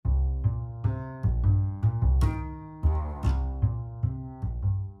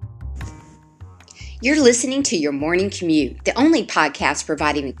You're listening to Your Morning Commute, the only podcast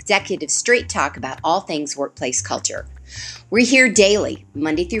providing executives straight talk about all things workplace culture. We're here daily,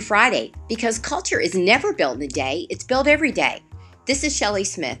 Monday through Friday, because culture is never built in a day, it's built every day. This is Shelley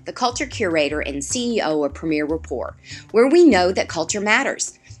Smith, the culture curator and CEO of Premier Rapport, where we know that culture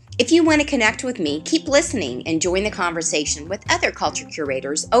matters. If you want to connect with me, keep listening and join the conversation with other culture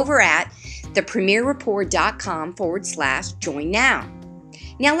curators over at thepremierrapport.com/join now.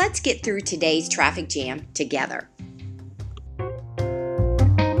 Now let's get through today's traffic jam together.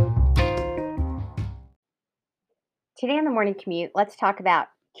 Today on the morning commute, let's talk about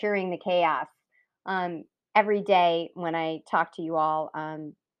curing the chaos. Every day when I talk to you all,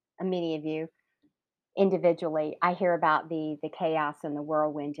 many of you individually, I hear about the chaos and the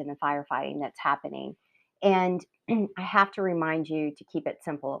whirlwind and the firefighting that's happening. And I have to remind you to keep it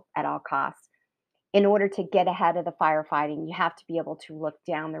simple at all costs. In order to get ahead of the firefighting, you have to be able to look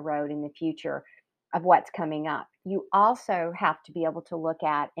down the road in the future of what's coming up. You also have to be able to look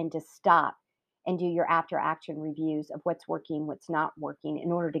at and to stop and do your after action reviews of what's working, what's not working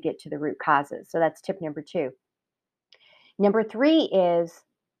in order to get to the root causes. So that's tip number 2. Number 3 is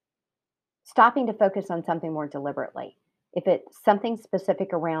stopping to focus on something more deliberately. If it's something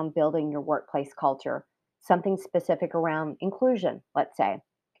specific around building your workplace culture, something specific around inclusion, let's say,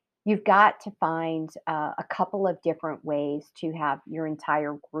 you've got to find a couple of different ways to have your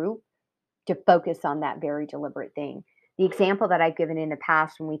entire group to focus on that very deliberate thing. The example that I've given in the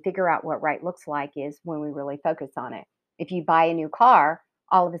past when we figure out what right looks like is when we really focus on it. If you buy a new car,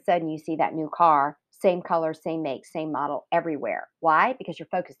 all of a sudden you see that new car, same color, same make, same model everywhere. Why? Because you're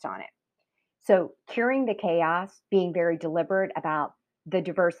focused on it. So curing the chaos, being very deliberate about the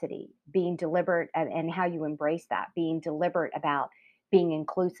diversity, being deliberate and how you embrace that, being deliberate about being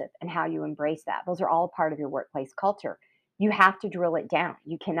inclusive and how you embrace that. Those are all part of your workplace culture. You have to drill it down.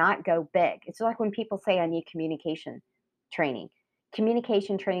 You cannot go big. It's like when people say, I need communication training.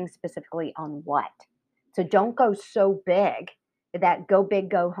 Communication training specifically on what? So don't go so big that go big,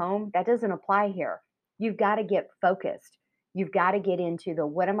 go home. That doesn't apply here. You've got to get focused. You've got to get into the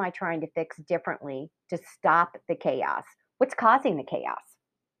what am I trying to fix differently to stop the chaos? What's causing the chaos?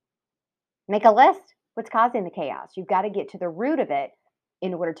 Make a list. What's causing the chaos? You've got to get to the root of it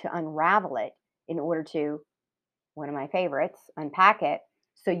in order to unravel it, in order to, one of my favorites, unpack it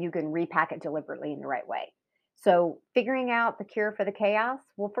so you can repack it deliberately in the right way. So, figuring out the cure for the chaos,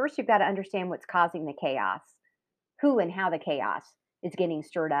 well, first you've got to understand what's causing the chaos, who and how the chaos is getting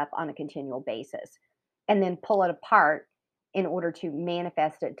stirred up on a continual basis, and then pull it apart in order to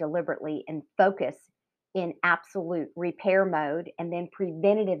manifest it deliberately and focus in absolute repair mode and then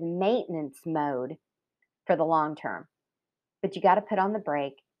preventative maintenance mode for the long term. But you got to put on the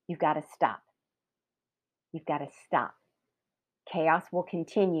brake. You've got to stop. You've got to stop. Chaos will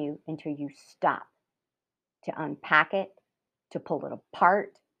continue until you stop to unpack it, to pull it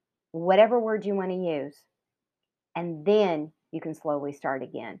apart, whatever word you want to use. And then you can slowly start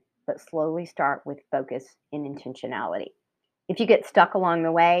again, but slowly start with focus and intentionality. If you get stuck along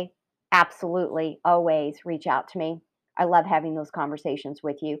the way, absolutely, always reach out to me. I love having those conversations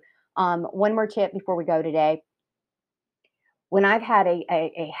with you. One more tip before we go today. When I've had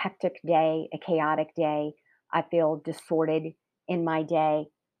a hectic day, a chaotic day, I feel disordered in my day,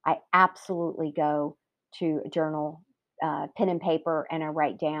 I absolutely go to a journal, pen and paper, and I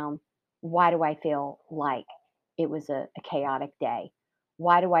write down, why do I feel like it was a chaotic day?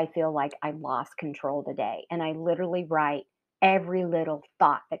 Why do I feel like I lost control today? And I literally write every little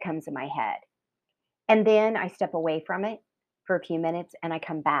thought that comes in my head. And then I step away from it for a few minutes and I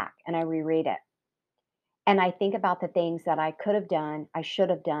come back and I reread it. And I think about the things that I could have done, I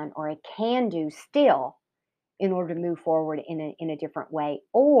should have done, or I can do still in order to move forward in a different way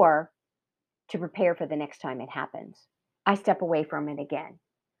or to prepare for the next time it happens. I step away from it again.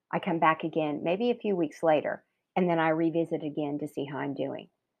 I come back again, maybe a few weeks later, and then I revisit again to see how I'm doing.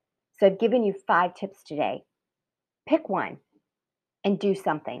 So I've given you 5 tips today. Pick one and do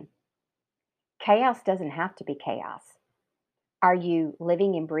something. Chaos doesn't have to be chaos. Are you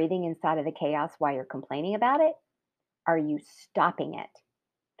living and breathing inside of the chaos while you're complaining about it? Are you stopping it,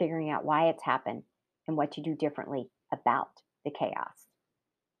 figuring out why it's happened and what to do differently about the chaos?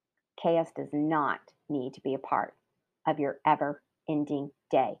 Chaos does not need to be a part of your ever ending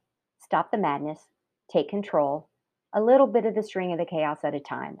day. Stop the madness, take control, a little bit of the string of the chaos at a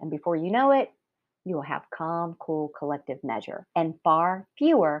time. And before you know it, you will have calm, cool, collective measure and far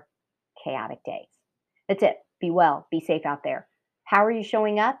fewer chaotic days. That's it. Be well, be safe out there. How are you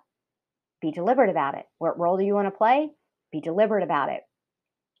showing up? Be deliberate about it. What role do you want to play? Be deliberate about it.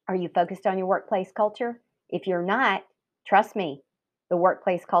 Are you focused on your workplace culture? If you're not, trust me, The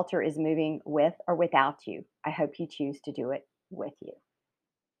workplace culture is moving with or without you. I hope you choose to do it with you.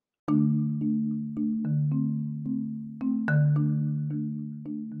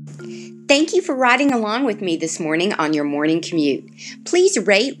 Thank you for riding along with me this morning on your morning commute. Please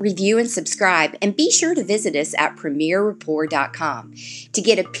rate, review, and subscribe, and be sure to visit us at premierrapport.com to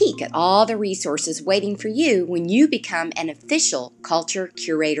get a peek at all the resources waiting for you when you become an official Culture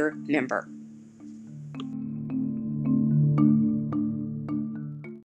Curator member.